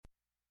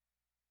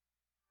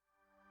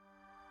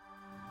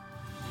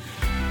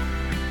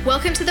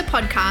Welcome to the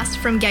podcast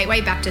from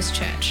Gateway Baptist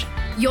Church.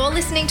 You're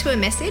listening to a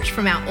message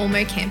from our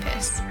Ormeau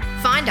campus.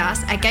 Find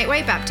us at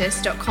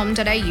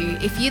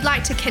gatewaybaptist.com.au if you'd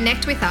like to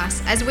connect with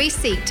us as we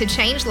seek to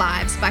change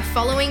lives by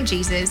following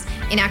Jesus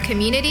in our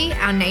community,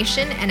 our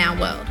nation, and our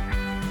world.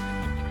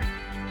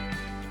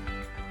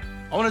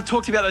 I want to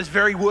talk to you about those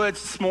very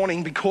words this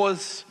morning,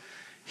 because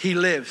he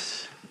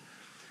lives.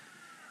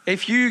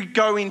 If you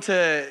go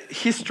into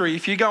history,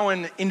 if you go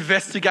and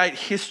investigate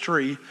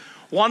history,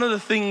 one of the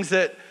things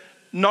that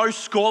no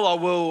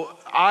scholar will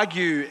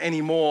argue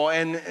anymore,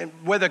 and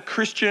whether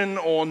Christian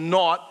or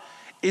not,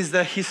 is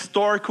the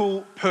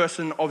historical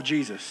person of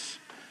Jesus.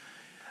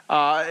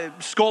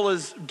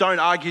 Scholars don't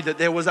argue that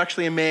there was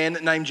actually a man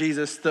named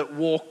Jesus that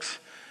walked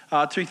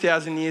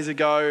 2,000 years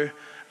ago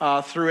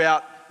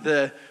throughout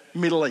the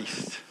Middle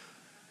East.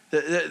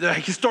 The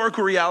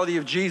historical reality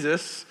of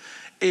Jesus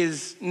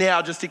is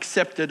now just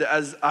accepted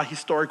as a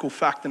historical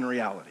fact and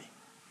reality.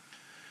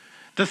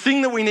 The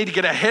thing that we need to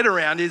get our head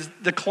around is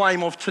the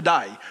claim of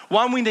today.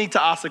 One, we need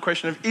to ask the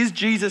question of, is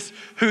Jesus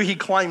who he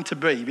claimed to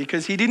be?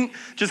 Because he didn't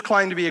just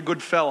claim to be a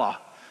good fella.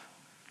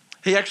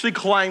 He actually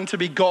claimed to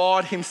be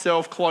God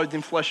himself, clothed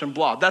in flesh and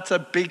blood. That's a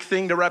big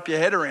thing to wrap your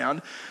head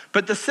around.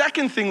 But the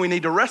second thing we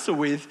need to wrestle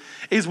with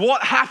is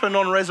what happened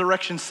on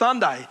Resurrection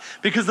Sunday.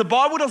 Because the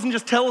Bible doesn't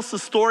just tell us the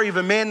story of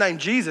a man named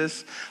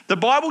Jesus. The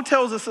Bible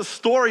tells us a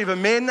story of a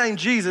man named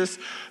Jesus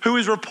who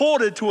is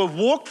reported to have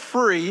walked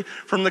free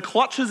from the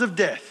clutches of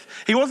death.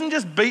 He wasn't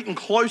just beaten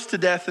close to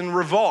death and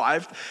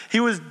revived. He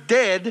was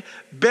dead,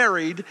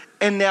 buried,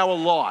 and now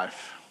alive.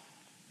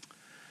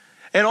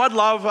 And I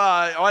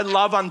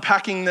love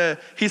unpacking the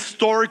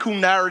historical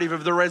narrative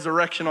of the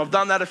resurrection. I've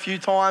done that a few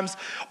times.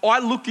 I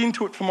looked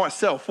into it for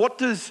myself. What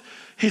does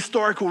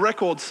historical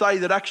record say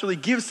that actually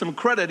gives some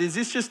credit? Is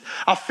this just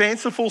a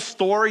fanciful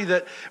story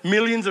that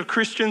millions of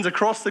Christians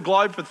across the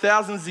globe for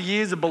thousands of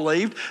years have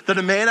believed, that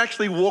a man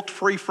actually walked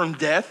free from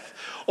death?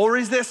 Or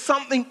is there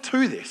something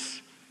to this?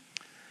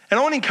 And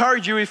I want to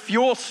encourage you, if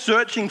you're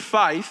searching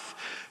faith,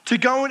 to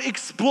go and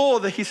explore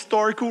the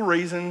historical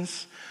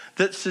reasons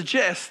that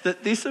suggest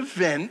that this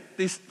event,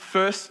 this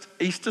first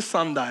Easter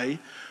Sunday,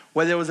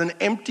 where there was an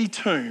empty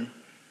tomb,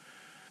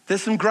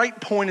 there's some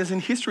great pointers in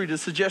history to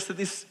suggest that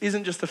this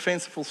isn't just a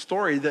fanciful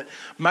story, that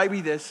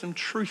maybe there's some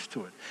truth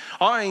to it.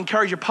 I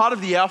encourage you, part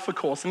of the Alpha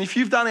course, and if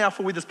you've done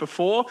Alpha with us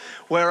before,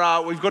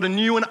 where we've got a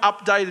new and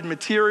updated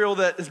material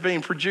that is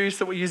being produced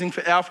that we're using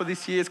for Alpha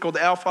this year. It's called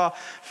the Alpha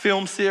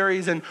Film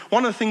Series, and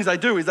one of the things they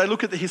do is they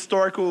look at the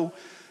historical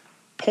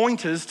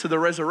pointers to the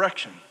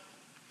resurrection.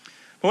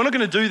 But we're not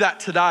going to do that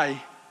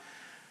today.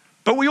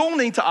 But we all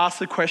need to ask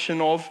the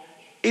question of,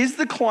 is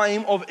the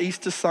claim of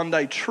Easter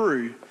Sunday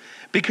true?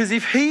 Because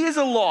if he is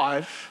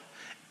alive,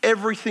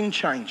 everything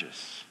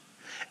changes.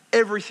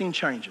 Everything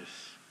changes.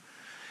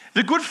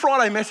 The Good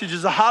Friday message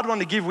is a hard one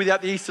to give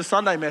without the Easter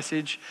Sunday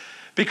message,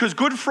 because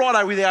Good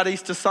Friday without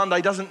Easter Sunday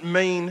doesn't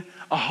mean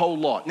a whole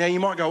lot. Now you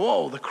might go,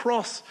 oh, the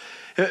cross.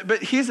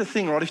 But here's the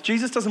thing, right? If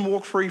Jesus doesn't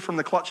walk free from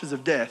the clutches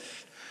of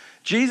death,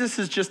 Jesus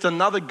is just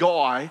another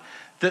guy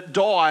that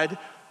died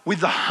with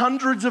the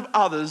hundreds of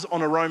others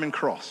on a Roman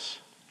cross.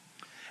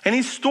 And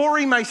his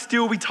story may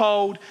still be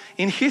told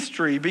in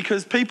history,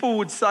 because people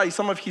would say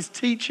some of his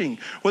teaching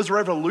was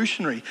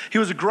revolutionary. He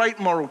was a great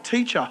moral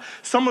teacher.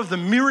 Some of the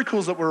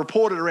miracles that were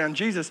reported around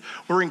Jesus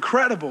were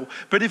incredible.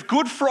 But if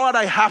Good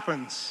Friday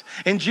happens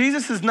and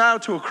Jesus is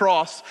nailed to a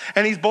cross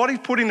and his body's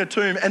put in a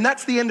tomb, and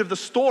that's the end of the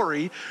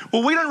story,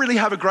 well, we don't really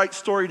have a great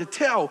story to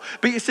tell.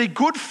 But you see,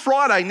 Good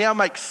Friday now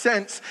makes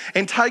sense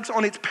and takes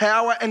on its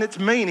power and its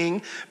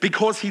meaning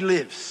because he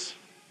lives.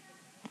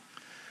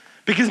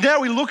 Because now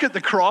we look at the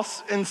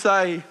cross and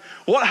say,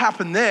 what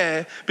happened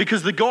there?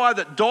 Because the guy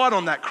that died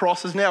on that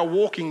cross is now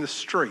walking the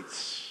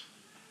streets.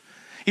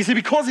 You see,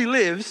 because he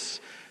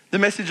lives, the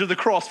message of the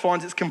cross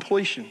finds its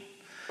completion.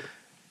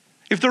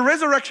 If the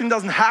resurrection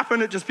doesn't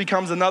happen, it just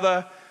becomes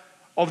another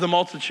of the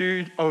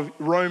multitude of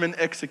Roman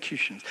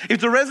executions.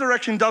 If the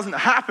resurrection doesn't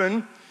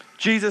happen,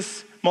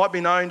 Jesus might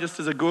be known just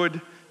as a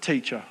good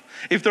teacher.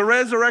 If the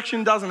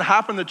resurrection doesn't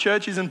happen, the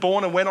church isn't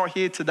born and we're not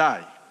here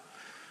today.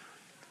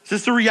 It's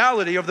just the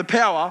reality of the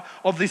power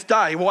of this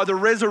day, why the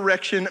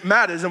resurrection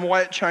matters and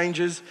why it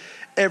changes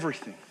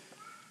everything.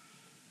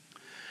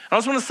 I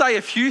just want to say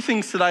a few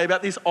things today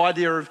about this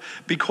idea of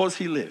because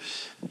he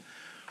lives.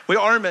 I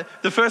remember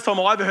the first time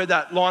I ever heard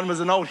that line was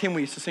an old hymn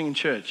we used to sing in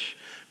church.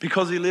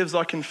 Because he lives,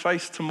 I can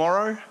face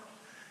tomorrow.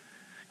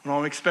 And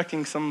I'm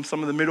expecting some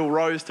of the middle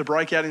rows to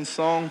break out in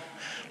song,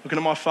 looking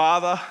at my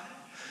father.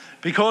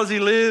 Because he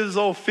lives,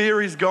 all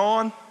fear is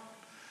gone.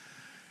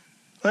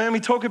 Let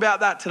me talk about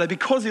that today.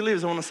 Because he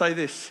lives, I want to say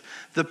this: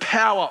 the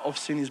power of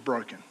sin is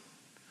broken.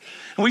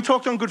 And we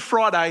talked on Good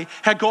Friday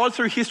how God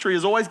through history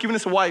has always given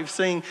us a way of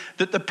seeing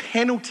that the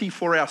penalty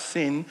for our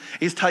sin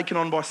is taken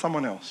on by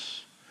someone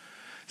else.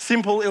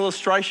 Simple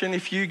illustration,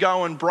 if you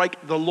go and break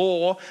the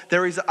law,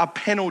 there is a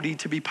penalty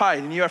to be paid,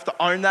 and you have to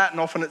own that, and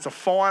often it's a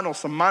fine or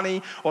some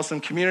money or some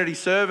community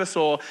service,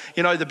 or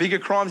the bigger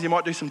crimes, you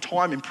might do some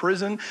time in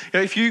prison.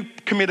 If you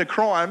commit a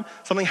crime,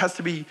 something has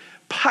to be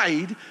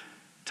paid.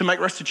 to make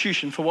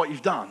restitution for what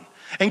you've done.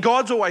 And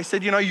God's always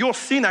said, your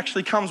sin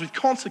actually comes with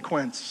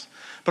consequence.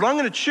 But I'm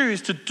going to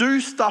choose to do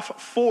stuff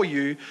for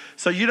you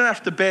so you don't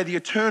have to bear the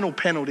eternal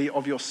penalty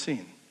of your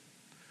sin.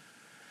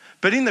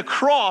 But in the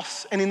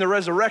cross and in the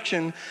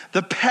resurrection,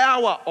 the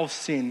power of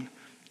sin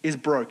is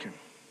broken.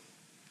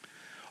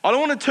 I don't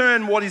want to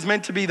turn what is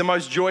meant to be the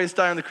most joyous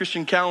day on the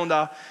Christian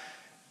calendar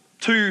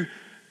too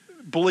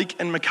bleak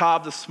and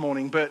macabre this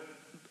morning, but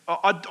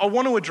I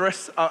want to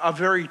address a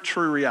very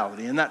true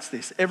reality, and that's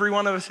this. Every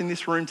one of us in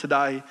this room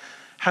today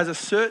has a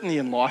certainty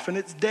in life, and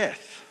it's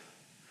death.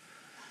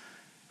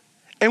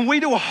 And we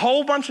do a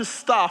whole bunch of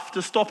stuff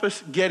to stop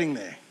us getting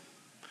there.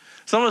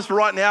 Some of us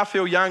right now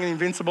feel young and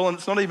invincible, and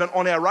it's not even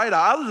on our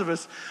radar. Others of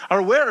us are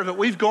aware of it.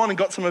 We've gone and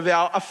got some of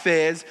our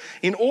affairs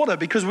in order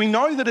because we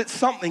know that it's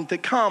something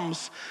that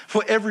comes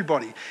for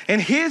everybody.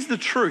 And here's the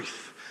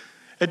truth.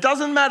 It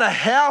doesn't matter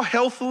how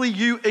healthily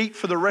you eat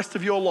for the rest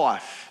of your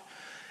life.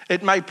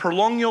 It may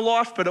prolong your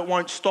life, but it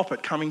won't stop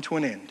it coming to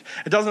an end.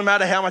 It doesn't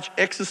matter how much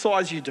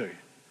exercise you do.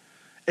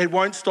 It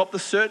won't stop the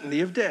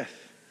certainty of death.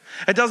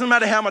 It doesn't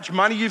matter how much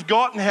money you've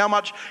got and how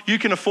much you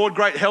can afford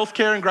great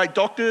healthcare and great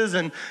doctors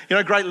and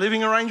great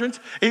living arrangements.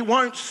 It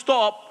won't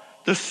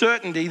stop the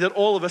certainty that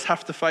all of us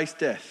have to face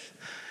death.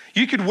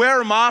 You could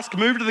wear a mask,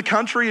 move to the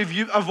country,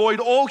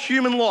 avoid all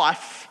human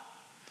life.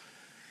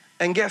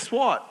 And guess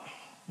what?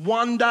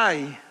 One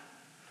day,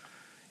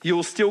 you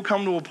will still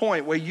come to a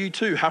point where you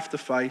too have to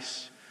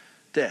face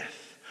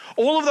death.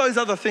 All of those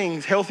other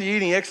things, healthy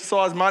eating,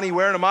 exercise, money,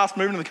 wearing a mask,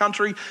 moving to the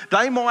country,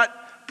 they might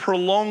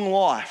prolong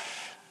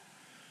life,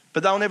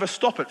 but they'll never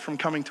stop it from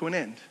coming to an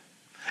end.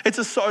 It's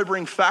a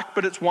sobering fact,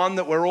 but it's one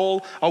that we're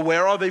all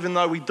aware of, even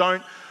though we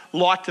don't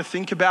like to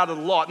think about it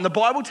a lot. And the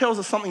Bible tells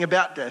us something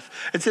about death.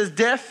 It says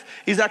death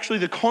is actually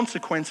the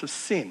consequence of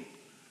sin.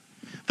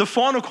 The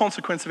final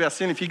consequence of our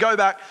sin. If you go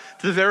back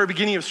to the very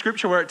beginning of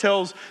Scripture where it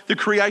tells the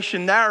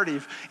creation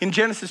narrative, in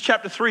Genesis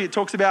chapter 3, it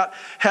talks about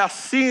how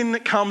sin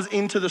comes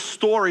into the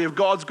story of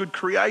God's good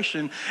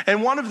creation.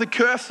 And one of the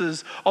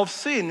curses of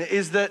sin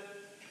is that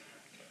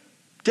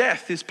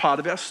death is part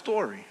of our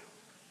story.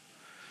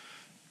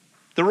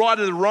 The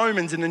writer of the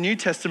Romans in the New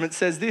Testament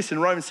says this in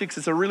Romans 6.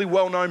 It's a really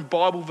well-known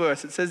Bible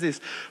verse. It says this: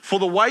 "For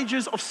the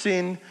wages of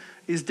sin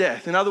is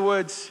death." In other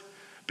words,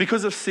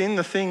 because of sin,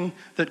 the thing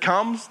that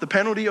comes, the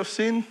penalty of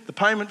sin, the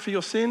payment for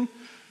your sin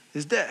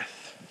is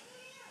death.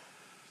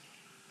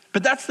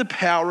 But that's the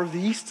power of the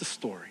Easter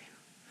story.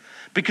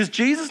 Because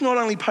Jesus not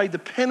only paid the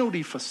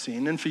penalty for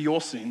sin and for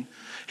your sin,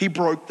 he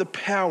broke the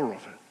power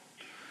of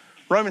it.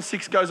 Romans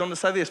 6 goes on to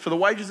say this: "For the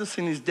wages of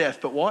sin is death,"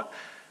 but what?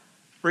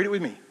 Read it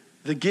with me.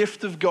 "The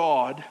gift of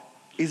God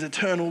is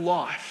eternal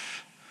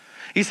life."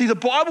 You see, the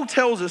Bible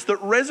tells us that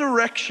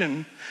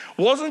resurrection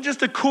wasn't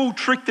just a cool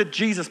trick that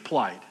Jesus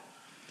played.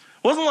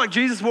 It wasn't like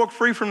Jesus walked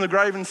free from the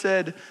grave and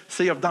said,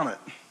 "See, I've done it.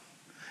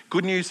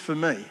 Good news for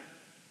me."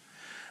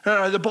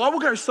 No, the Bible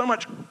goes so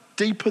much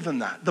deeper than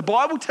that. The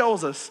Bible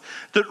tells us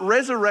that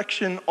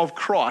resurrection of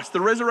Christ,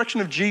 the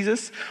resurrection of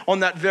Jesus on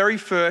that very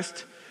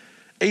first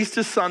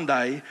Easter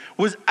Sunday,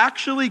 was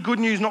actually good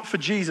news not for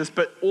Jesus,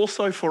 but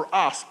also for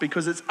us,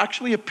 because it's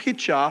actually a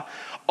picture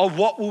of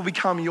what will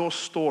become your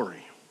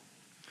story.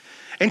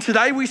 And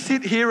today we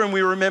sit here and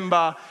we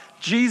remember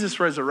Jesus'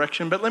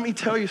 resurrection, but let me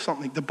tell you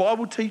something. The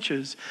Bible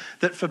teaches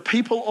that for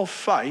people of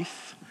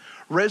faith,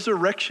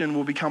 resurrection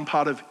will become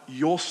part of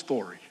your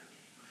story.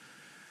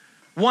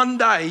 One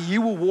day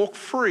you will walk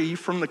free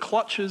from the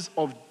clutches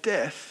of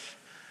death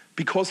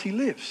because he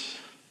lives.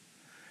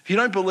 If you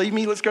don't believe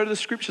me, let's go to the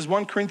scriptures.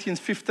 1 Corinthians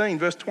 15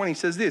 verse 20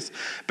 says this: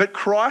 "But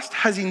Christ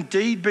has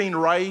indeed been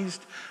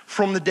raised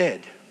from the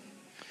dead,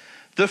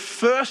 the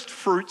first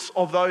fruits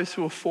of those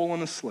who have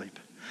fallen asleep.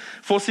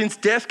 For since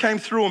death came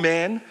through a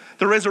man,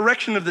 the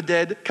resurrection of the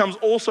dead comes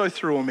also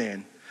through a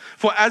man.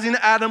 For as in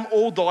Adam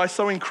all die,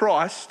 so in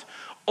Christ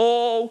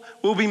all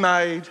will be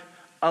made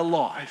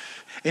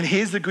alive." And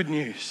here's the good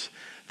news.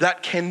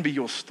 That can be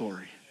your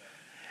story.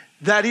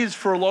 That is,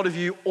 for a lot of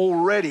you,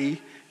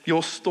 already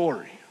your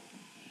story.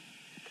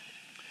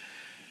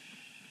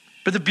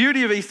 But the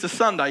beauty of Easter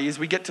Sunday is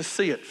we get to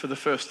see it for the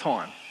first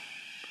time.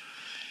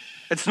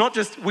 It's not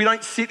just, we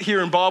don't sit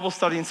here in Bible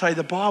study and say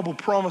the Bible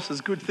promises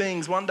good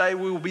things. One day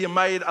we will be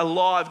made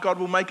alive. God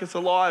will make us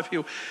alive.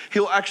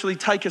 He'll actually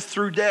take us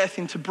through death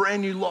into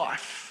brand new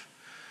life.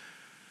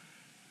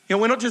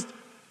 We're not just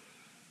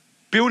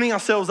building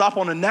ourselves up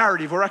on a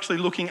narrative. We're actually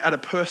looking at a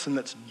person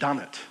that's done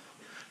it.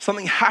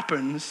 Something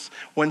happens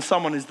when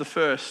someone is the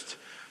first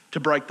to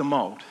break the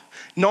mold.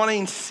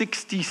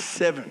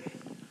 1967.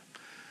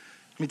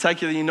 Let me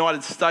take you to the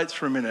United States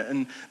for a minute.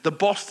 And the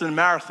Boston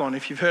Marathon,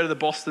 if you've heard of the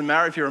Boston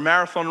Marathon, if you're a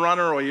marathon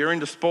runner or you're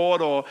into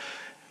sport, or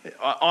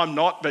I'm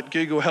not, but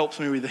Google helps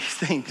me with these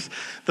things.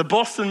 The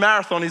Boston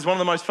Marathon is one of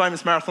the most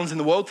famous marathons in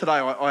the world today,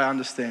 I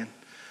understand.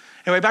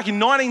 Anyway, back in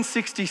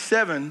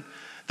 1967,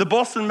 the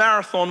Boston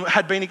Marathon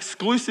had been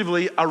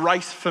exclusively a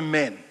race for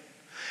men.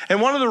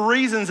 And one of the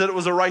reasons that it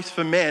was a race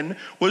for men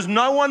was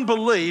no one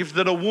believed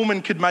that a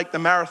woman could make the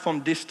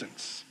marathon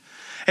distance.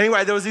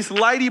 Anyway, there was this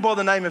lady by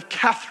the name of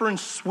Catherine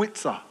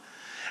Switzer.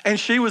 And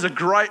she was a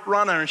great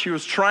runner and she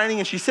was training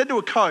and she said to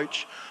her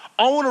coach,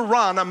 I want to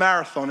run a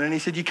marathon. And he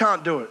said, you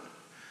can't do it.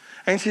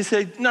 And she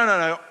said,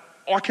 no,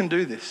 I can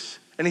do this.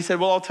 And he said,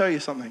 well, I'll tell you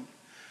something.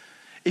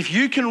 If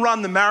you can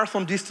run the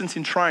marathon distance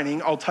in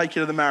training, I'll take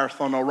you to the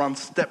marathon. I'll run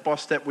step by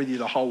step with you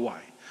the whole way.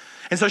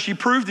 And so she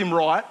proved him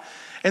right.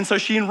 And so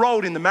she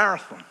enrolled in the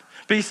marathon.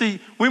 But you see,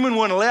 women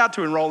weren't allowed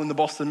to enroll in the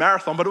Boston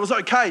Marathon, but it was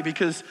okay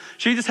because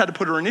she just had to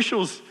put her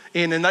initials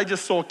in and they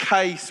just saw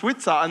Kay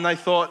Switzer and they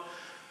thought,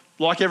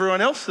 like everyone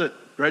else that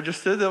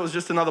registered, there was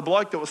just another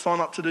bloke that was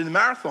signed up to do the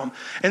marathon.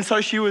 And so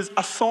she was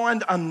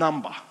assigned a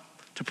number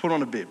to put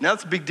on a bib. Now,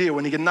 that's a big deal.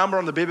 When you get a number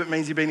on the bib, it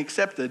means you've been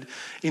accepted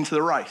into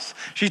the race.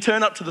 She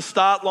turned up to the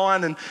start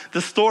line, and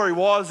the story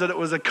was that it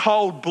was a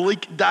cold,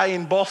 bleak day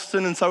in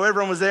Boston, and so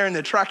everyone was there in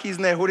their trackies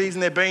and their hoodies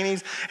and their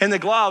beanies and their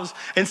gloves.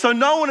 And so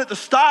no one at the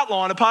start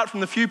line, apart from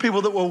the few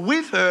people that were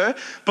with her,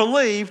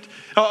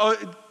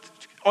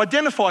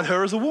 identified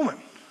her as a woman.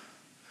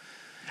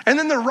 And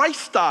then the race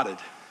started.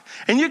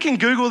 And you can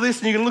Google this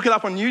and you can look it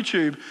up on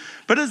YouTube.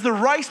 But as the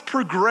race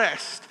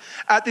progressed,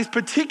 at this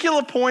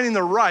particular point in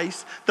the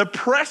race, the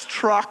press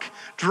truck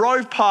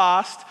drove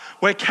past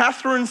where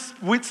Catherine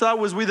Switzer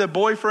was with her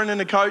boyfriend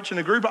and a coach and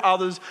a group of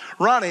others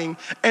running,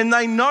 and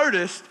they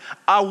noticed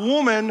a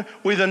woman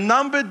with a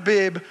numbered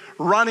bib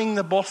running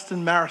the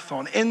Boston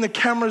Marathon. And the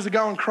cameras are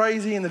going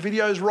crazy and the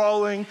video's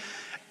rolling.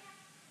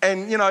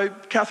 And, you know,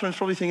 Catherine's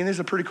probably thinking, this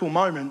is a pretty cool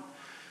moment.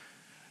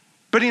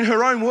 But in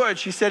her own words,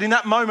 she said, in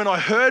that moment, I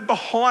heard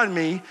behind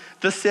me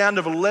the sound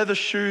of leather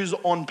shoes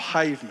on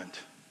pavement.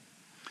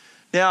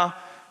 Now,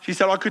 she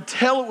said, I could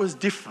tell it was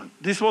different.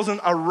 This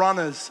wasn't a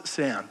runner's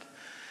sound.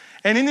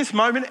 And in this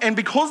moment, and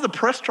because the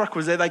press truck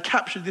was there, they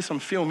captured this on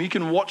film. You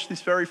can watch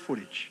this very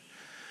footage.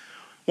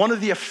 One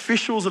of the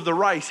officials of the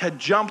race had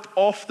jumped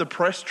off the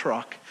press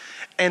truck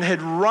and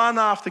had run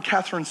after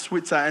Catherine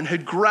Switzer and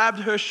had grabbed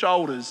her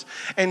shoulders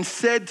and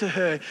said to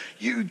her,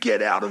 you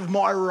get out of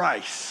my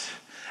race,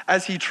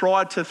 as he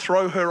tried to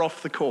throw her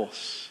off the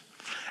course.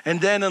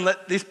 And then, and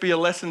let this be a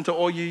lesson to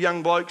all you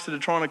young blokes that are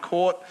trying to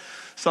court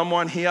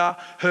someone here,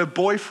 her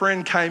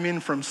boyfriend came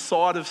in from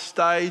side of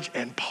stage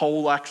and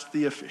poleaxed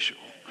the official.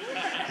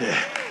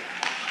 Yeah.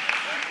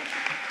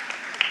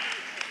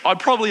 I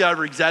probably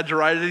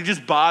over-exaggerated. He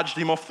just barged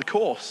him off the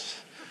course.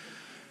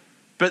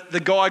 But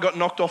the guy got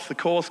knocked off the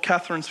course.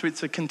 Catherine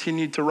Switzer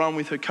continued to run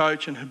with her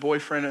coach and her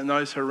boyfriend and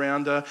those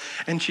around her.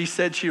 And she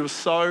said she was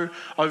so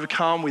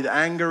overcome with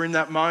anger in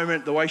that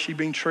moment, the way she'd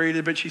been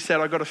treated. But she said,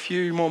 I got a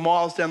few more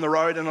miles down the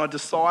road and I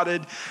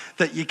decided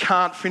that you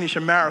can't finish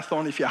a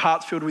marathon if your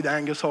heart's filled with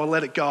anger. So I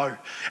let it go.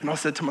 And I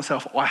said to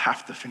myself, I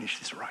have to finish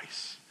this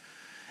race.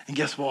 And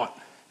guess what?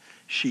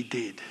 She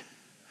did.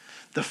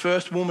 The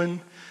first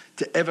woman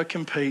to ever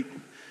compete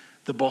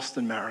the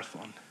Boston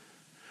Marathon.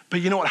 But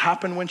you know what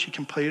happened when she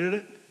completed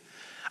it?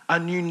 A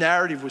new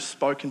narrative was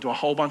spoken to a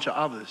whole bunch of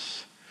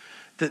others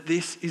that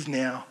this is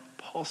now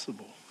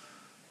possible.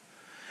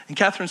 And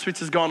Catherine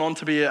Switzer's gone on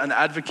to be an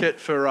advocate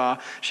for,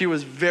 she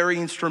was very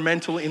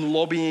instrumental in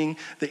lobbying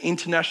the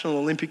International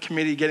Olympic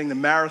Committee, getting the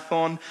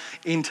marathon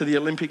into the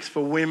Olympics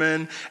for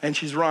women. And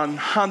she's run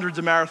hundreds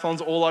of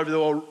marathons all over the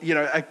world,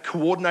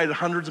 coordinated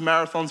hundreds of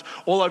marathons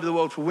all over the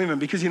world for women.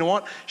 Because you know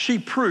what? She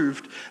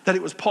proved that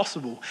it was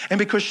possible. And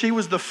because she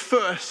was the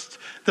first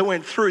that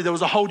went through, there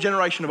was a whole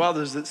generation of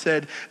others that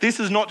said, this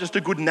is not just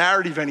a good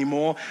narrative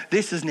anymore,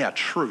 this is now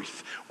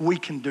truth. We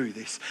can do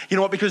this. You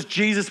know what? Because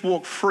Jesus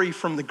walked free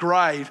from the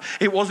grave,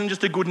 it wasn't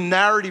just a good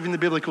narrative in the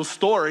biblical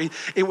story,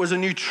 it was a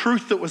new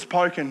truth that was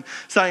spoken,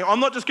 saying, I'm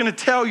not just going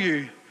to tell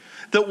you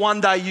that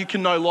one day you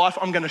can know life,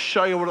 I'm going to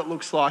show you what it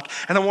looks like.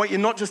 And I want you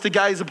not just to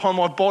gaze upon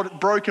my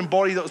broken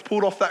body that was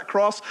pulled off that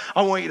cross,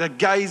 I want you to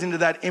gaze into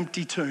that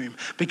empty tomb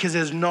because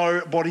there's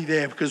nobody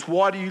there. Because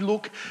why do you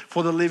look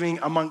for the living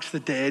amongst the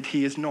dead?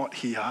 He is not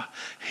here.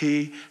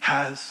 He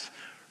has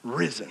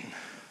risen.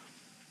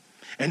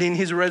 And in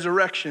his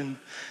resurrection,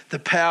 the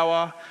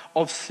power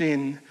of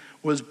sin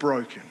was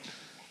broken.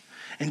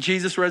 And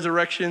Jesus'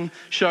 resurrection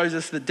shows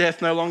us that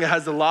death no longer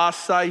has the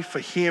last say for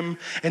him,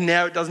 and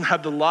now it doesn't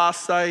have the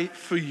last say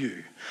for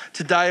you.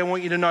 Today, I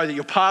want you to know that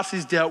your past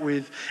is dealt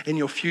with and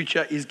your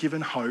future is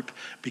given hope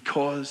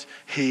because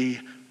he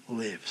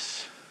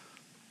lives.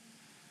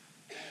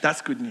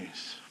 That's good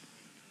news.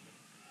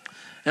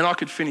 And I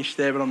could finish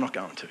there, but I'm not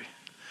going to.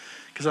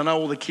 Because I know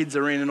all the kids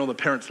are in and all the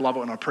parents love it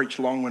when I preach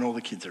long when all the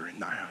kids are in.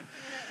 No.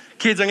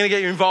 Kids, I'm going to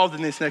get you involved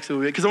in this next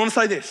little bit because I want to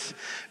say this.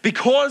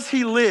 Because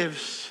he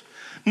lives,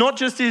 not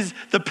just is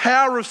the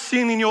power of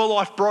sin in your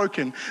life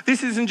broken.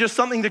 This isn't just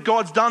something that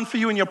God's done for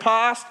you in your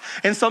past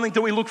and something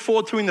that we look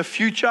forward to in the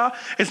future.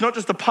 It's not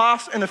just a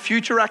past and a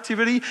future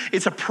activity.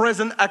 It's a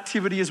present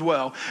activity as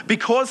well.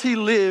 Because he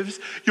lives,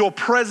 your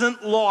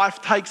present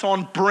life takes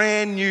on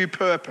brand new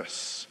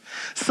purpose.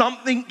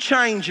 Something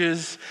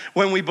changes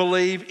when we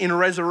believe in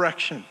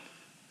resurrection.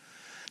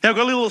 Now I've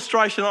got a little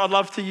illustration. I'd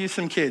love to use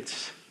some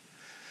kids.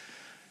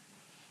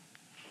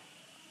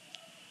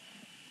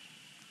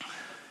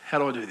 How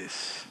do I do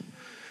this?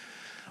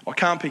 I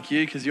can't pick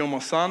you because you're my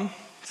son.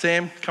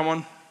 Sam, come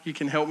on, you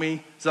can help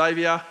me.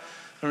 Xavier,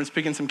 I'm just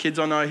picking some kids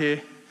I know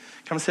here.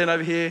 Come stand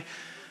over here.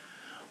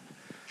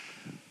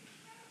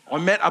 I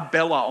met a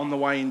Bella on the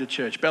way into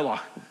church.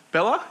 Bella,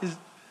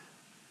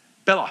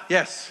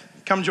 yes.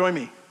 Come join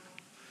me.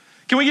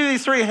 Can we give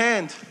these three a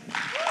hand?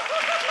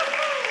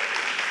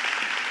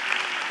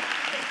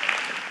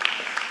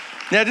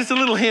 Now, just a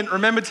little hint.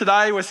 Remember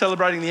today we're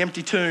celebrating the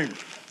empty tomb.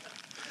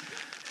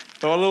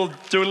 So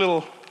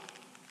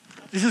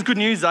this is good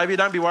news, Xavier.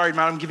 Don't be worried,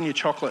 mate. I'm giving you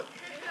chocolate.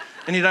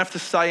 And you don't have to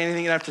say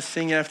anything. You don't have to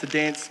sing. You don't have to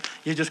dance.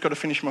 You just got to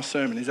finish my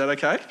sermon. Is that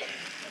okay?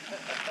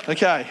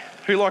 Okay.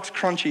 Who likes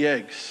crunchy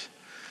eggs?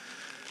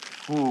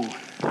 Ooh.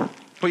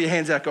 Put your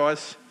hands out,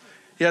 guys.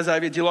 Yeah,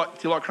 Xavier, do you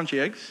like crunchy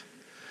eggs?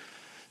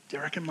 Do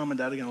you reckon Mum and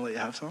Dad are going to let you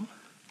have some?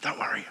 Don't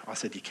worry. I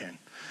said you can.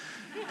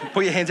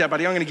 Put your hands out,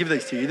 buddy. I'm going to give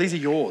these to you. These are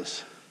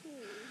yours.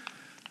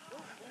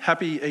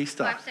 Happy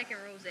Easter. 5-second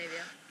rule, Xavier.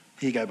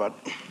 Here you go, bud.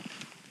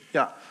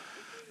 Yeah.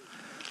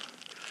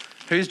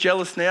 Who's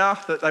jealous now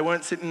that they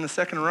weren't sitting in the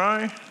second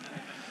row?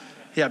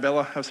 Yeah,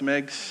 Bella, have some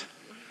eggs.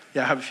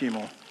 Yeah, have a few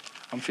more.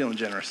 I'm feeling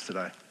generous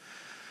today.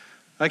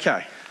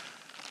 Okay.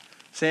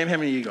 Sam, how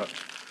many you got?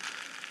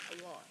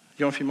 A lot.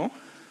 You want a few more?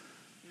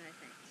 No,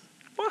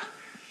 thanks. What?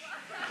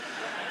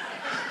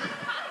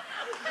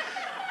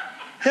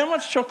 How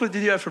much chocolate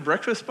did you have for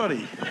breakfast,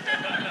 buddy?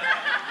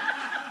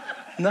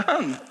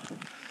 None.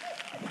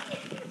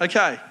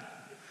 Okay.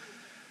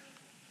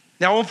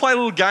 Now, we'll play a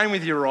little game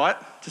with you, right?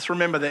 Just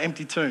remember the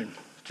empty tomb.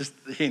 Just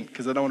a hint,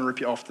 because I don't want to rip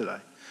you off today.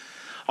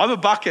 I have a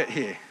bucket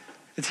here.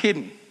 It's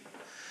hidden.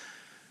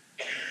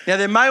 Now,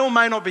 there may or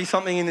may not be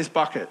something in this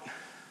bucket.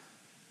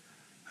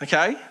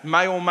 Okay?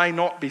 May or may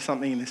not be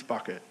something in this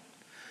bucket.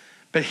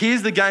 But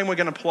here's the game we're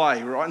going to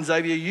play, right? And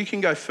Xavier, you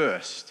can go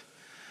first.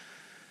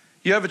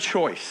 You have a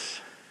choice.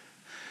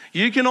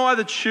 You can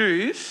either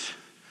choose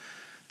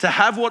to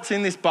have what's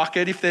in this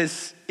bucket if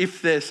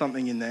there's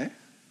something in there,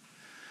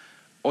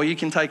 or you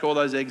can take all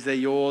those eggs, they're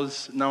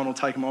yours, no one will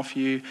take them off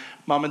you.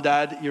 Mum and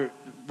Dad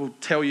will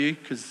tell you,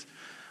 because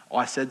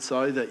I said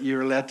so, that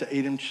you're allowed to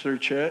eat them through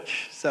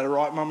church. Is that all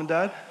right, Mum and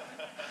Dad?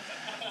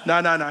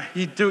 No.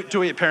 You do what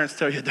your parents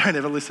tell you. Don't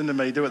ever listen to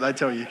me. Do what they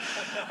tell you.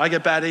 I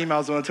get bad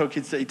emails when I tell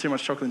kids to eat too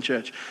much chocolate in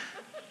church.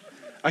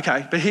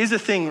 Okay, but here's the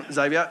thing,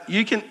 Xavier.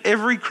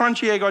 Every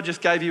crunchy egg I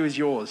just gave you is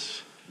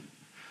yours,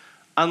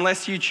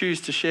 unless you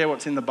choose to share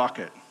what's in the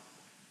bucket.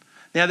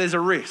 Now, there's a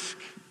risk,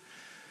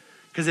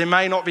 because there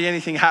may not be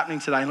anything happening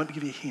today. And let me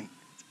give you a hint.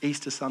 It's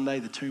Easter Sunday,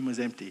 the tomb was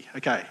empty.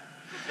 Okay.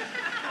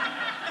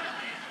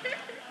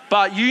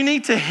 But you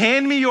need to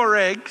hand me your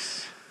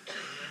eggs,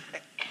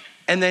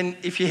 and then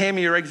if you hand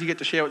me your eggs, you get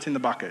to share what's in the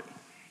bucket.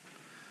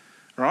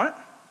 Right?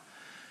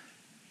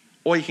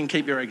 Or you can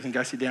keep your eggs and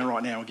go sit down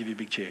right now and I'll give you a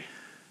big cheer.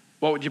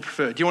 What would you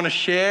prefer? Do you want to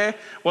share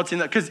what's in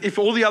that? Because if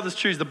all the others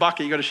choose the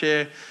bucket, you've got to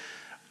share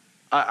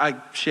a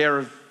share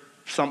of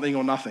something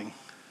or nothing.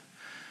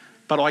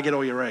 But I get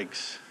all your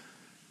eggs.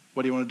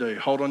 What do you want to do?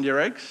 Hold on to your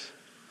eggs?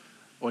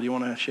 Or do you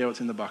want to share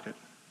what's in the bucket?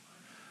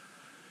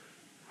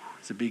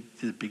 It's a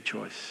big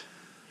choice.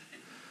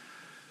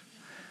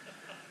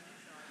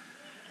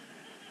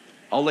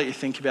 I'll let you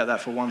think about that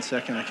for 1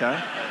 second,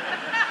 okay?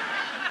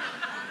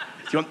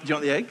 Do you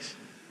want the eggs?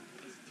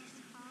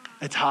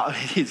 It's hard.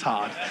 It is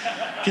hard.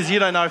 Because you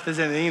don't know if there's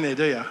anything in there,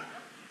 do you?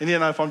 And you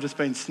don't know if I'm just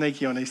being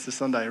sneaky on Easter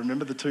Sunday.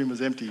 Remember, the tomb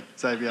was empty,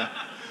 Xavier.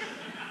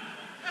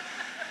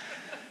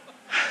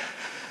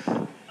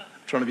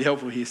 Trying to be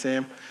helpful here,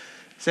 Sam.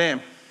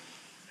 Sam.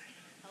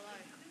 Hello.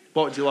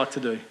 What would you like to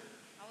do?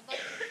 I would like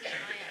to keep my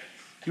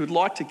eggs. You would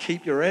like to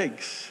keep your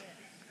eggs.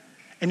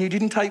 And you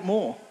didn't take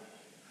more.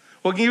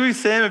 Well, can you give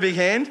Sam a big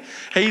hand?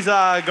 He's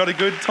got a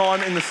good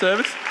time in the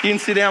service. You can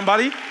sit down,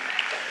 buddy.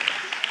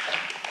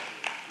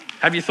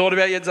 Have you thought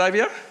about it yet,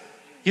 Xavier?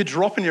 You're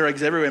dropping your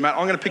eggs everywhere, mate.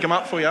 I'm going to pick them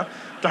up for you.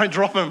 Don't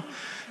drop them.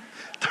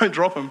 Don't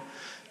drop them.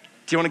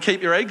 Do you want to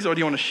keep your eggs or do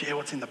you want to share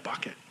what's in the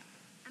bucket?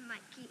 I might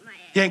keep my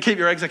eggs. Yeah, and keep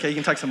your eggs. Okay, you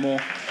can take some more.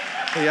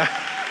 There you go.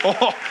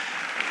 Oh.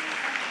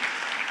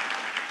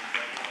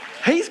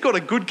 He's got a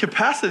good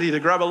capacity to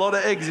grab a lot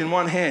of eggs in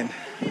one hand.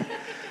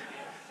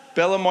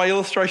 Bella, my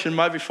illustration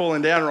might be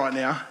falling down right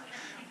now.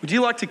 Would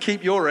you like to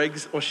keep your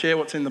eggs or share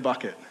what's in the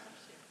bucket?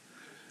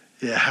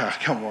 Yeah,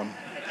 come on.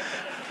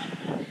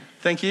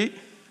 Thank you.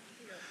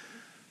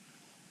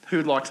 Who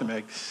would like some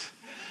eggs?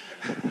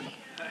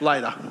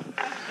 Later.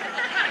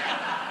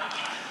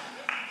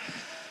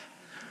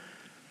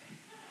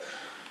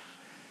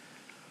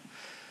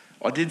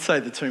 I did say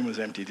the tomb was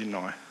empty, didn't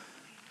I?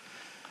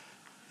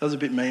 That was a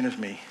bit mean of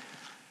me.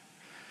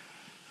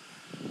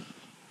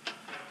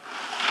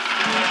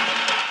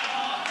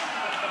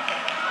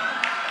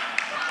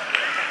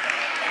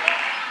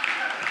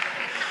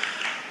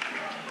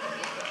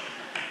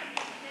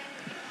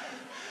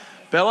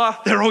 Bella,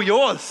 they're all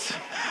yours.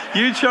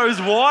 You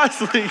chose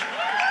wisely.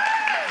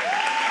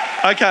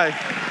 Okay.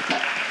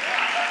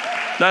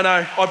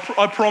 No,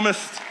 I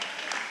promised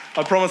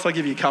I'd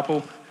give you a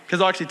couple, because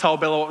I actually told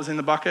Bella what was in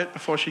the bucket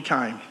before she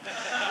came.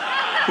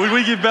 Would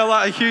we give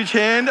Bella a huge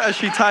hand as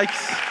she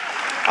takes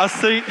a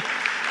seat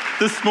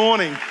this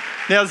morning?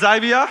 Now,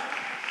 Xavier.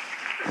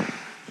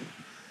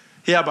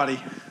 Yeah,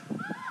 buddy.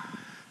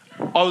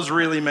 I was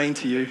really mean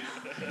to you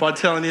by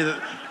telling you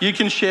that you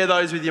can share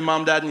those with your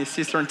mum, dad, and your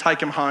sister and take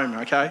them home,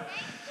 okay?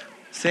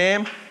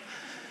 Sam,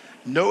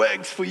 no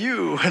eggs for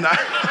you.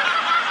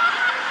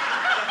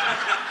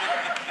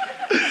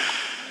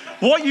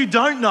 What you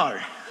don't know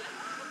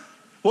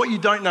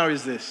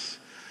is this.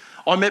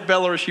 I met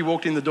Bella as she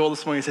walked in the door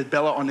this morning and said,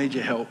 Bella, I need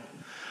your help.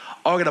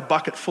 I've got a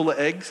bucket full of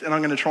eggs and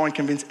I'm going to try and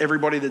convince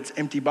everybody that it's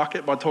empty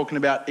bucket by talking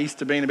about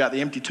Easter being about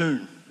the empty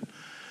tomb.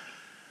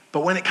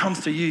 But when it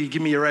comes to you, you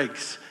give me your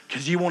eggs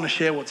because you want to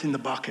share what's in the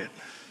bucket.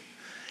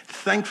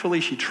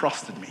 Thankfully, she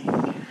trusted me.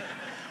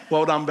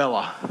 Well done,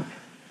 Bella.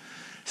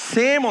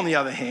 Sam, on the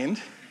other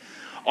hand,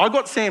 I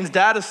got Sam's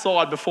dad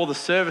aside before the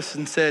service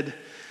and said,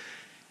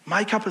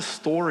 make up a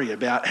story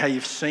about how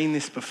you've seen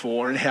this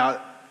before and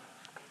how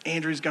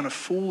Andrew's going to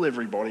fool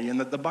everybody and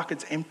that the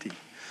bucket's empty.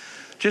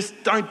 Just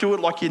don't do it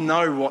like you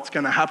know what's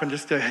going to happen.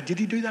 Just go, did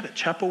he do that at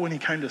chapel when he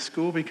came to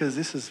school? Because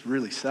this is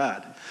really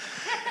sad.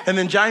 And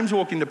then James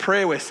walked into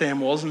prayer where Sam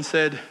was and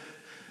said,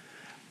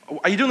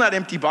 are you doing that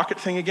empty bucket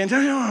thing again?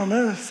 Oh,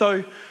 man.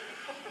 So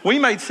we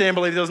made Sam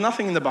believe there was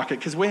nothing in the bucket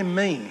because we're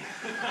mean.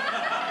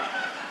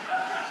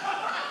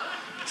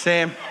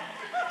 Sam,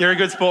 you're a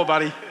good sport,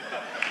 buddy.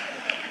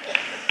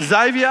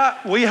 Xavier,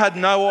 we had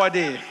no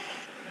idea.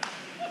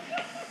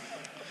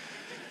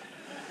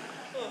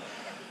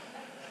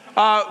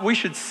 We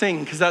should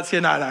sing because that's,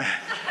 no.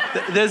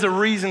 There's a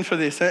reason for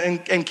this.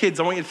 And kids,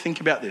 I want you to think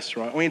about this,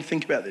 right? I want you to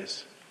think about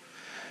this.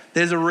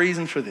 There's a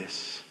reason for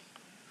this.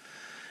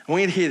 I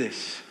want you to hear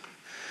this.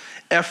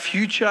 Our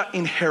future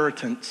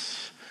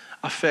inheritance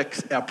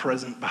affects our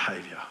present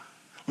behaviour.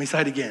 Let me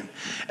say it again.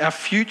 Our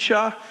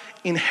future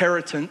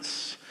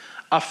inheritance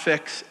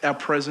affects our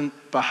present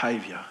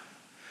behaviour.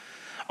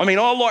 I mean,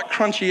 I like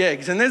crunchy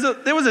eggs, and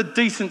there was a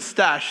decent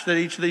stash that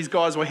each of these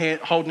guys were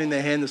holding in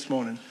their hand this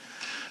morning.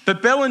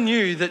 But Bella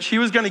knew that she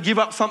was going to give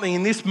up something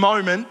in this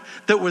moment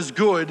that was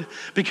good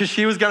because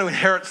she was going to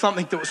inherit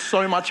something that was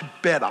so much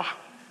better.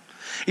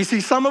 You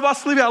see, some of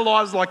us live our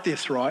lives like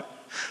this, right?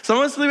 Some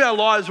of us live our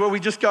lives where we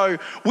just go,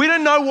 we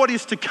don't know what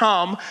is to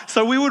come,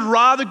 so we would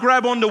rather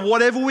grab onto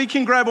whatever we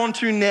can grab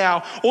onto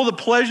now, all the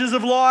pleasures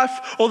of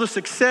life, all the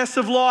success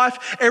of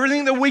life,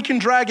 everything that we can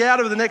drag out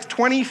over the next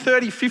 20,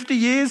 30, 50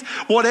 years,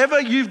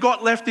 whatever you've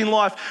got left in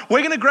life,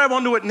 we're going to grab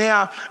onto it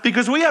now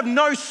because we have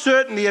no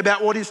certainty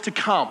about what is to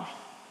come.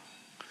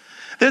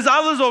 There's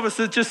others of us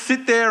that just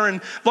sit there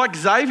and, like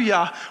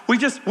Xavier, we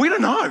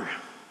don't know.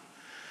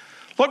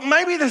 Like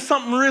maybe there's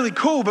something really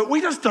cool, but we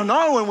just don't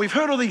know. And we've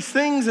heard all these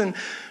things and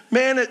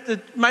man,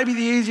 it may be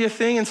the easier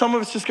thing. And some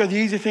of us just go, the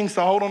easier thing's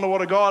to hold on to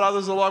what I got.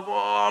 Others are like, well,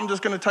 I'm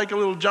just going to take a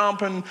little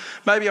jump and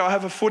maybe I'll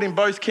have a foot in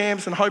both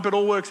camps and hope it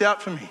all works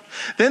out for me.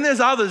 Then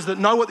there's others that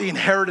know what the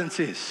inheritance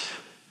is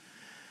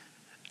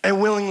and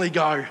willingly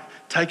go,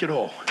 take it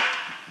all.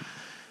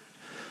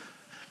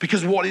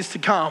 Because what is to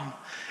come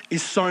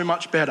is so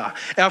much better.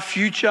 Our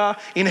future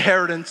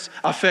inheritance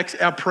affects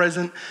our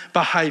present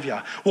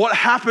behavior. What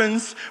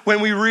happens when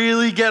we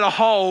really get a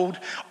hold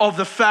of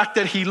the fact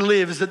that he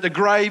lives, that the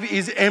grave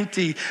is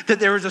empty, that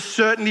there is a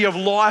certainty of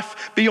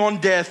life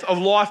beyond death, of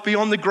life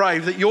beyond the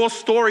grave, that your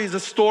story is a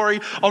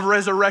story of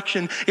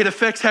resurrection. It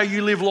affects how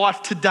you live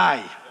life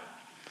today.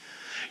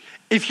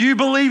 If you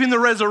believe in the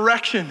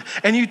resurrection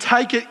and you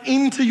take it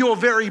into your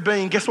very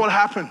being, guess what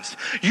happens?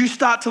 You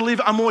start to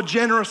live a more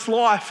generous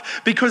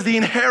life because the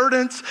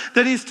inheritance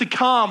that is to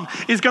come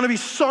is going to be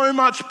so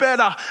much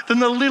better than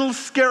the little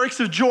skerricks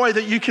of joy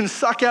that you can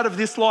suck out of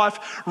this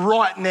life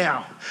right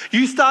now.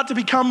 You start to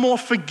become more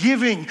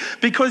forgiving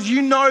because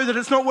you know that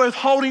it's not worth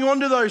holding on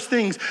to those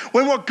things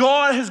when what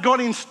God has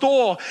got in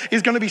store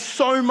is going to be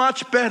so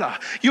much better.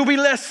 You'll be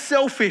less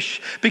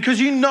selfish because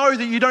you know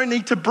that you don't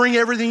need to bring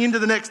everything into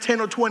the next 10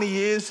 or 20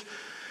 years.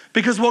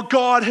 Because what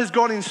God has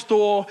got in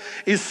store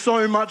is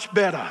so much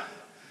better.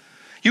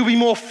 You'll be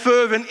more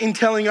fervent in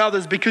telling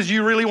others because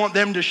you really want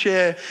them to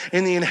share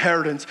in the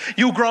inheritance.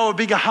 You'll grow a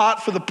bigger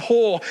heart for the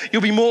poor.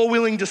 You'll be more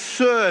willing to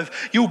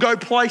serve. You'll go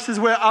places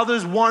where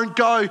others won't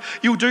go.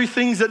 You'll do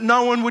things that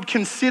no one would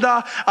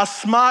consider a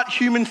smart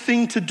human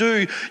thing to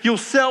do. You'll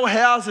sell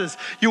houses.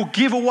 You'll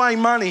give away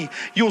money.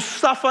 You'll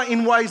suffer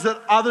in ways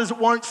that others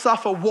won't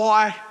suffer.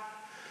 Why?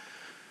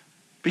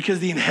 Because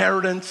the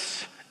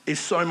inheritance is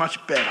so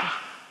much better.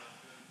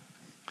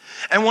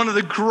 And one of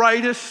the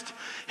greatest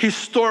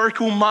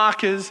historical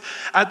markers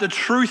at the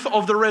truth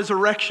of the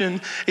resurrection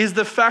is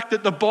the fact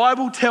that the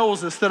Bible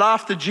tells us that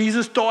after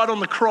Jesus died on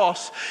the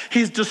cross,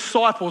 his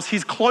disciples,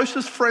 his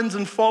closest friends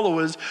and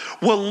followers,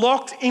 were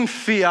locked in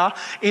fear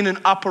in an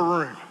upper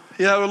room.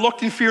 They were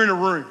locked in fear in a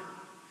room.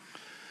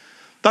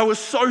 They were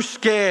so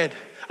scared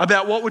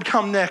about what would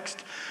come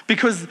next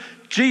because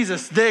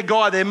Jesus, their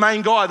guy, their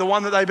main guy, the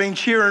one that they've been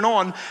cheering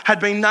on, had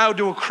been nailed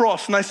to a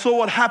cross and they saw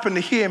what happened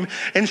to him.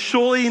 And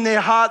surely in their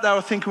heart, they were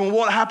thinking, well,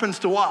 what happens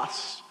to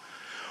us?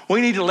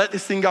 We need to let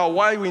this thing go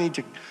away. We need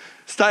to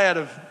stay out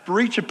of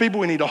reach of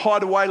people. We need to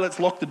hide away. Let's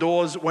lock the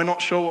doors. We're not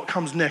sure what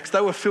comes next.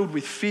 They were filled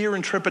with fear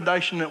and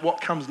trepidation at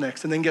what comes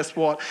next. And then guess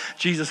what?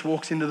 Jesus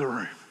walks into the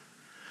room.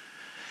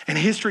 And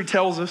history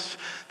tells us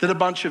that a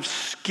bunch of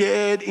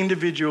scared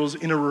individuals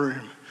in a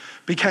room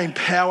became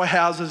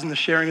powerhouses in the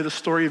sharing of the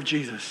story of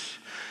Jesus.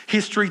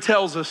 History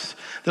tells us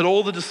that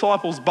all the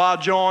disciples, bar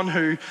John,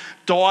 who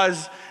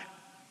dies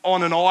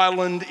on an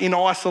island in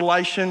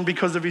isolation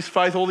because of his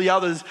faith, all the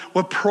others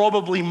were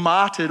probably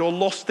martyred or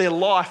lost their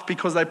life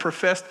because they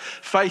professed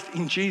faith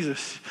in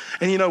Jesus.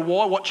 And you know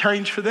why? What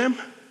changed for them?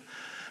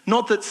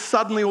 Not that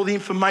suddenly all the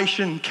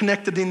information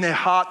connected in their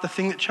heart. The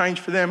thing that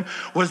changed for them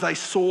was they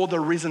saw the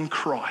risen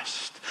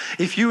Christ.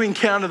 If you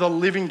encounter the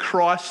living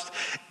Christ,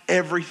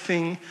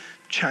 everything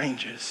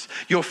changes.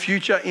 Your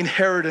future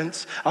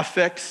inheritance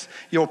affects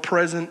your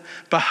present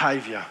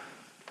behavior.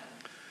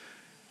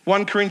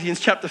 1 Corinthians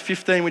chapter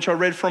 15, which I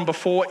read from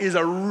before, is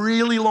a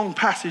really long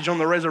passage on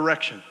the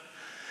resurrection.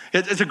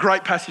 It's a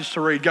great passage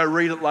to read. Go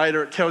read it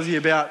later. It tells you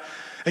about,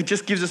 it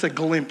just gives us a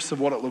glimpse of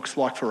what it looks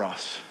like for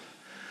us.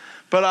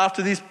 But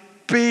after this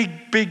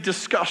big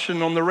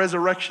discussion on the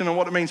resurrection and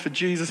what it means for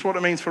Jesus, what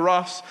it means for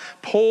us,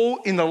 Paul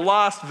in the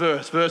last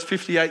verse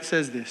 58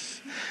 says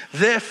this: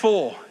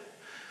 therefore,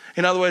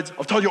 in other words,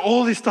 I've told you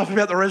all this stuff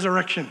about the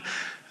resurrection.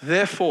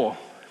 Therefore,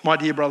 my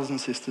dear brothers and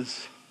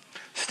sisters,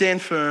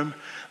 stand firm,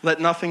 let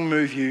nothing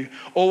move you.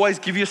 Always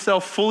give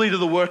yourself fully to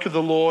the work of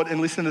the Lord, and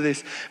listen to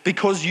this,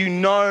 because you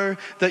know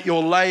that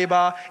your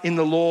labor in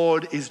the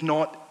Lord is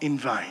not in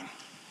vain.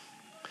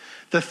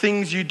 The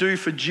things you do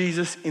for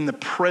Jesus in the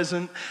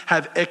present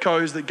have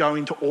echoes that go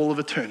into all of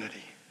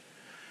eternity.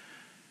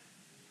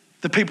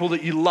 The people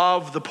that you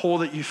love, the poor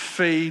that you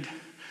feed,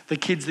 the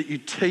kids that you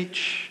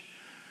teach,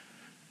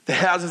 the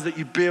houses that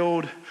you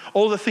build,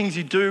 all the things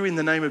you do in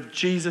the name of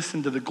Jesus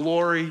and to the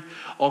glory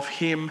of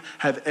him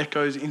have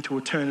echoes into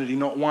eternity.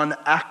 Not one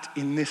act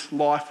in this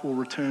life will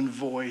return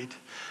void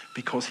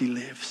because he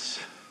lives.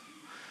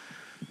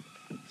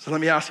 So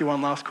let me ask you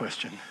one last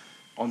question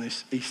on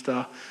this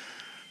Easter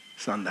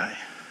Sunday.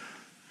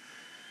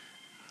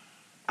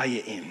 Are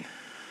you in?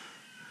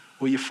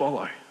 Will you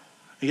follow?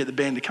 You get the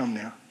band to come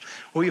now.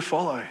 Will you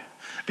follow?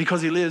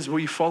 Because he lives, will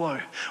you follow?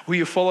 Will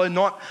you follow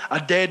not a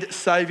dead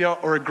saviour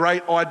or a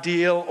great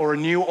ideal or a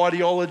new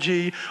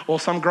ideology or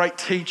some great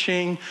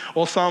teaching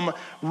or some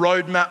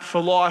roadmap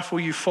for life? Will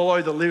you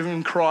follow the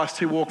living Christ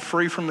who walked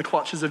free from the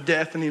clutches of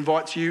death and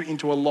invites you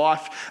into a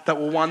life that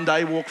will one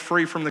day walk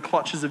free from the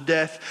clutches of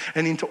death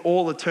and into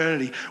all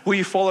eternity? Will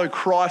you follow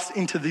Christ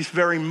into this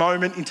very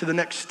moment, into the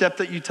next step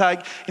that you take,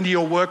 into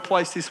your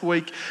workplace this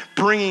week,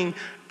 bringing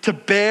to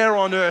bear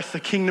on earth the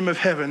kingdom of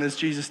heaven as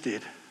Jesus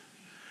did?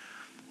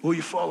 Will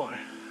you follow?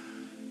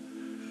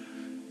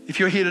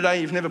 If you're here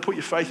today, you've never put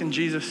your faith in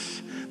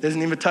Jesus, there's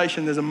an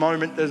invitation, there's a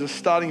moment, there's a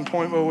starting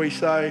point where we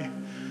say,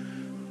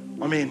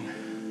 I'm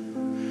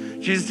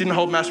in. Jesus didn't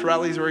hold mass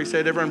rallies where he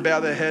said, everyone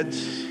bow their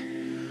heads.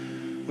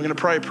 We're going to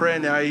pray a prayer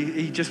now.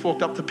 He just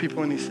walked up to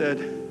people and he said,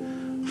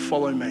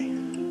 follow me.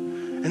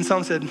 And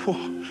some said,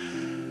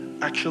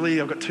 actually,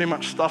 I've got too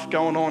much stuff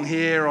going on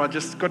here. I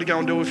just got to go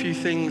and do a few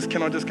things.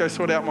 Can I just go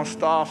sort out my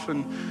stuff?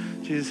 And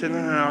Jesus said, no,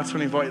 I just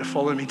want to invite you to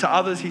follow me. To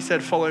others, he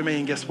said, follow me.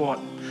 And guess what?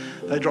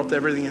 They dropped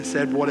everything and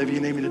said, whatever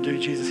you need me to do,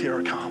 Jesus, here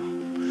I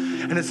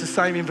come. And it's the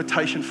same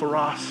invitation for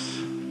us.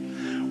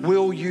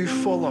 Will you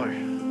follow?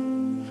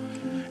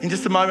 In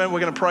just a moment,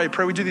 we're going to pray.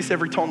 We do this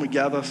every time we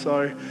gather.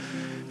 So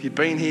if you've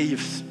been here,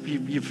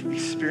 you've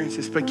experienced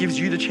this, but it gives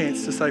you the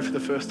chance to say for the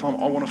first time,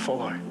 I want to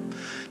follow.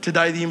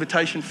 Today, the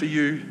invitation for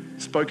you,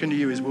 spoken to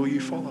you, is will you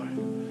follow?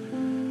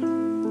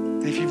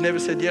 And if you've never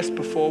said yes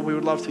before, we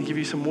would love to give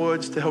you some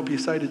words to help you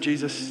say to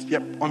Jesus,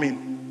 yep, I'm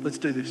in. Let's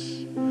do this.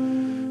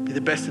 Be the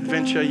best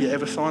adventure you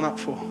ever sign up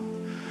for.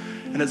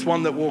 And it's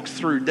one that walks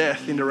through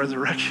death into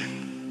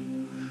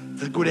resurrection.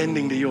 It's a good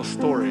ending to your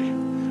story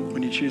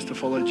when you choose to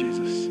follow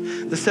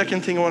Jesus. The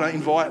second thing I want to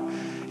invite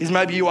is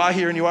maybe you are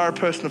here and you are a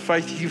person of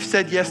faith. You've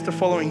said yes to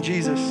following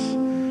Jesus,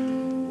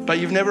 but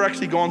you've never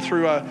actually gone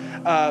through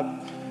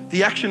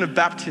the action of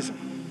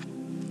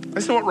baptism.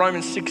 Listen to what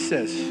Romans 6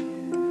 says.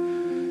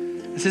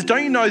 It says,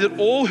 don't you know that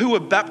all who were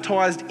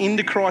baptized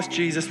into Christ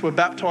Jesus were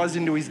baptized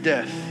into his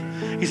death?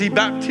 You see,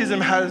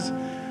 baptism has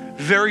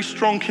very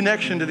strong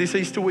connection to this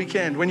Easter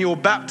weekend. When you're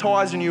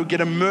baptized and you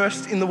get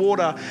immersed in the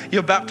water,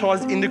 you're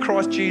baptized into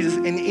Christ Jesus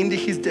and into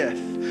his death.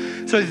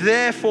 So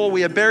therefore,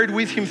 we are buried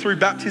with him through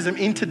baptism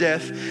into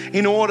death,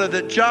 in order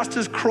that just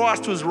as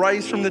Christ was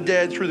raised from the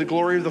dead through the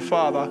glory of the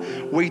Father,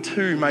 we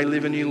too may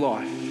live a new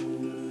life.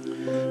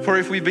 For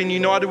if we've been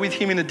united with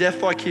him in a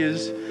death like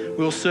his,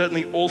 we will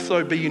certainly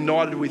also be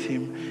united with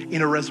him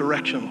in a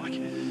resurrection like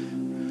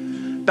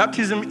his.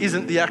 Baptism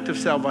isn't the act of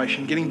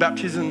salvation. Getting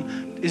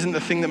baptism isn't the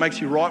thing that makes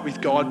you right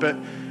with God, but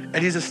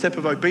it is a step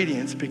of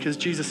obedience, because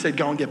Jesus said,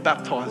 go and get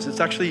baptized.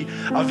 It's actually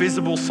a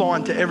visible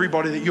sign to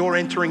everybody that you're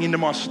entering into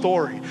my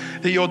story,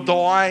 that you're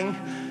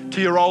dying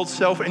to your old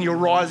self and you're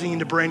rising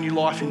into brand new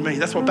life in me.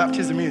 That's what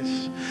baptism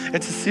is.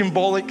 It's a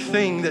symbolic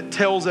thing that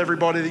tells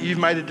everybody that you've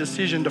made a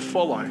decision to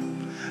follow.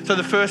 So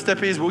the first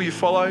step is, will you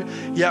follow?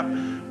 Yep.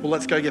 Well,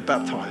 let's go get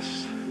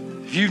baptized.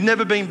 If you've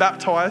never been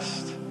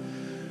baptized,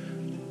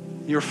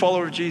 you're a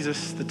follower of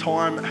Jesus, the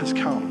time has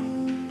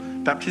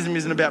come. Baptism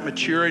isn't about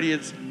maturity,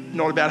 it's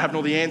not about having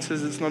all the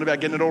answers. It's not about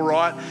getting it all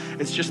right.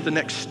 It's just the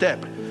next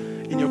step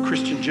in your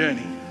Christian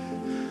journey.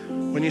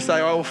 When you say,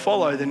 I will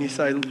follow, then you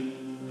say,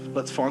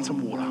 let's find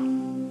some water.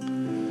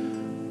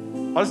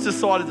 I just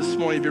decided this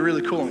morning it'd be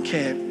really cool on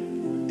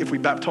camp if we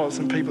baptise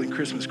some people in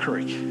Christmas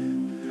Creek.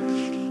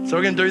 So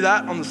we're going to do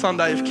that on the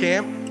Sunday of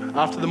camp.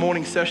 After the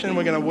morning session,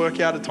 we're going to work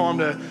out a time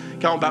to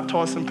go and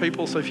baptise some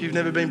people. So if you've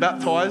never been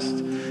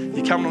baptised,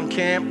 you're coming on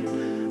camp,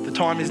 the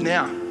time is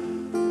now.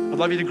 I'd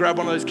love you to grab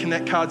one of those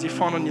Connect cards you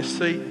find on your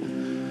seat.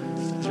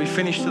 As we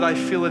finish today,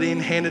 fill it in,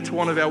 hand it to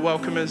one of our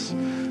welcomers.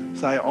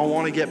 Say, I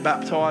want to get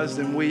baptised,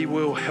 and we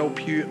will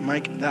help you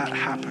make that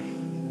happen.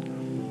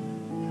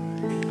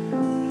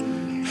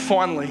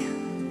 Finally,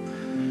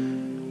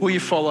 will you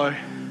follow?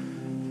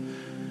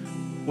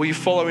 Will you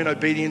follow in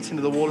obedience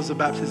into the waters of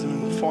baptism?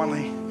 And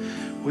finally,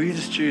 will you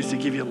just choose to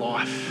give your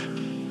life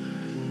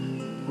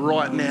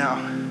right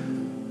now?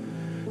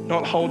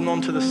 Not holding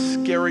on to the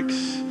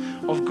skerricks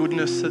of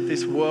goodness that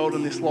this world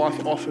and this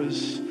life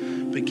offers,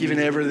 but giving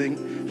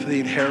everything for the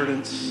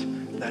inheritance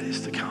that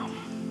is to come.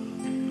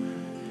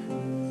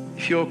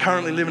 If you're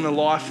currently living a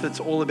life that's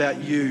all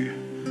about you,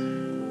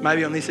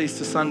 maybe on this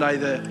Easter Sunday,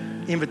 the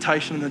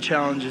invitation and the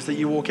challenge is that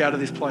you walk out of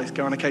this place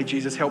going, okay,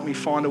 Jesus, help me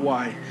find a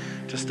way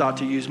to start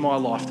to use my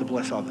life to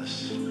bless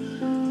others.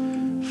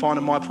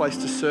 Finding my place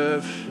to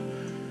serve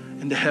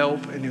and to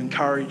help and to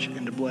encourage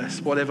and to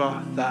bless,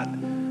 whatever that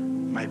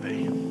may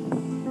be.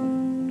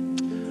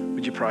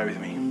 Would you pray with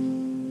me?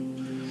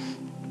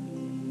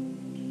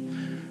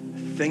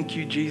 Thank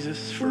you,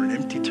 Jesus, for an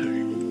empty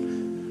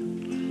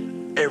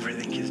tomb.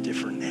 Everything is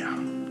different now.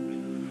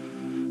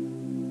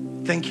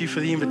 Thank you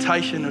for the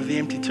invitation of the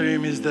empty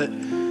tomb is that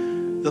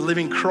the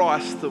living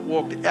Christ that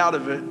walked out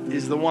of it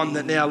is the one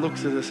that now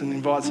looks at us and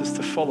invites us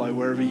to follow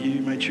wherever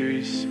you may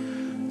choose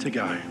to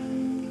go.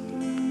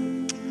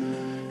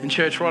 In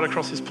church, right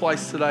across this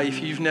place today,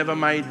 if you've never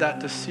made that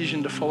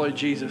decision to follow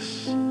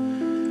Jesus,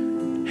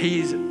 he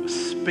is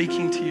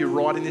speaking to you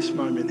right in this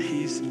moment.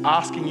 He's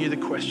asking you the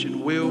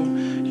question, will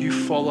you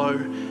follow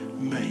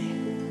me?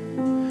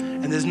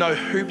 And there's no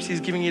hoops he's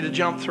giving you to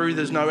jump through.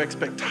 There's no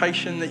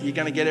expectation that you're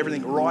going to get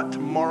everything right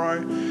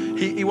tomorrow.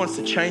 He wants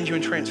to change you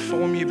and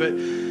transform you, but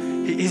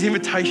his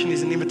invitation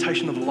is an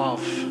invitation of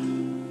love.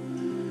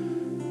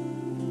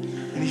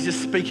 And he's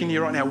just speaking to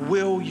you right now,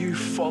 will you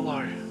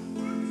follow?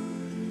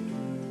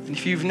 And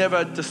if you've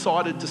never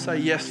decided to say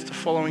yes to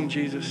following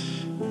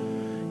Jesus,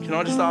 can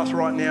I just ask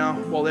right now,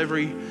 while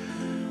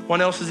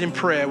everyone else is in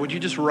prayer, would you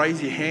just raise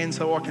your hand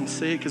so I can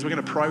see it? Because we're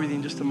going to pray with you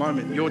in just a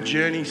moment. Your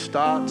journey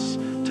starts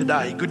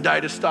today. Good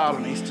day to start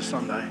on Easter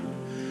Sunday.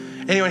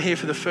 Anyone here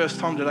for the first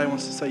time today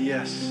wants to say,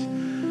 yes,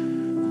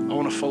 I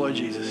want to follow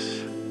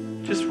Jesus?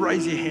 Just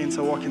raise your hand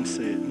so I can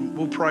see it. And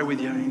we'll pray with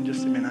you in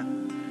just a minute.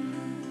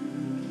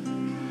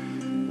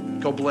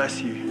 God bless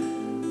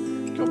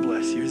you. God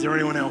bless you. Is there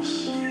anyone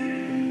else?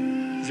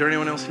 Is there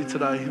anyone else here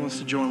today who wants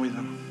to join with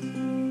them?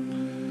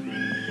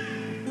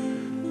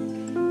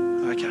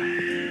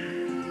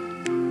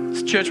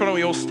 Church, why don't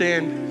we all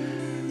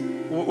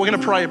stand? We're going to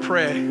pray a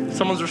prayer.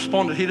 Someone's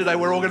responded here today.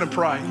 We're all going to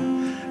pray.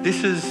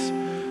 This is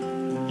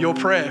your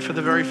prayer for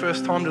the very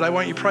first time today.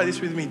 Won't you pray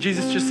this with me?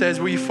 Jesus just says,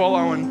 will you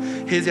follow?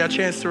 And here's our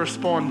chance to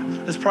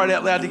respond. Let's pray it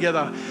out loud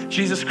together.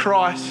 Jesus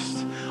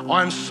Christ,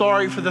 I'm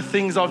sorry for the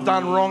things I've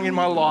done wrong in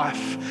my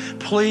life.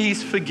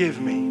 Please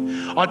forgive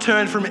me. I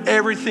turn from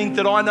everything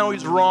that I know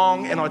is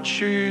wrong and I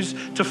choose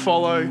to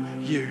follow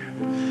you.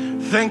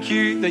 Thank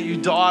you that you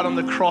died on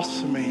the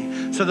cross for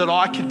me so that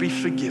I could be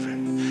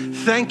forgiven.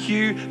 Thank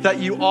you that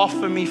you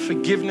offer me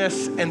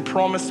forgiveness and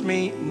promise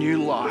me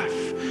new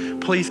life.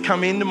 Please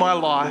come into my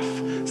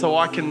life so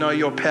I can know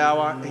your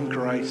power and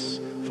grace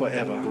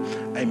forever.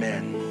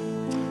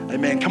 Amen.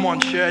 Amen. Come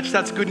on, church.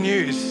 That's good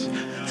news.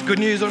 It's good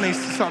news on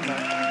Easter Sunday.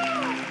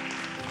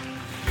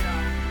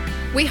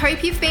 We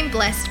hope you've been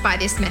blessed by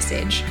this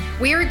message.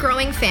 We are a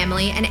growing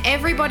family and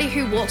everybody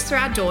who walks through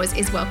our doors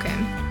is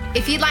welcome.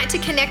 If you'd like to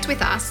connect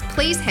with us,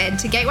 please head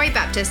to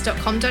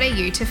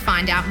gatewaybaptist.com.au to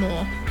find out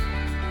more.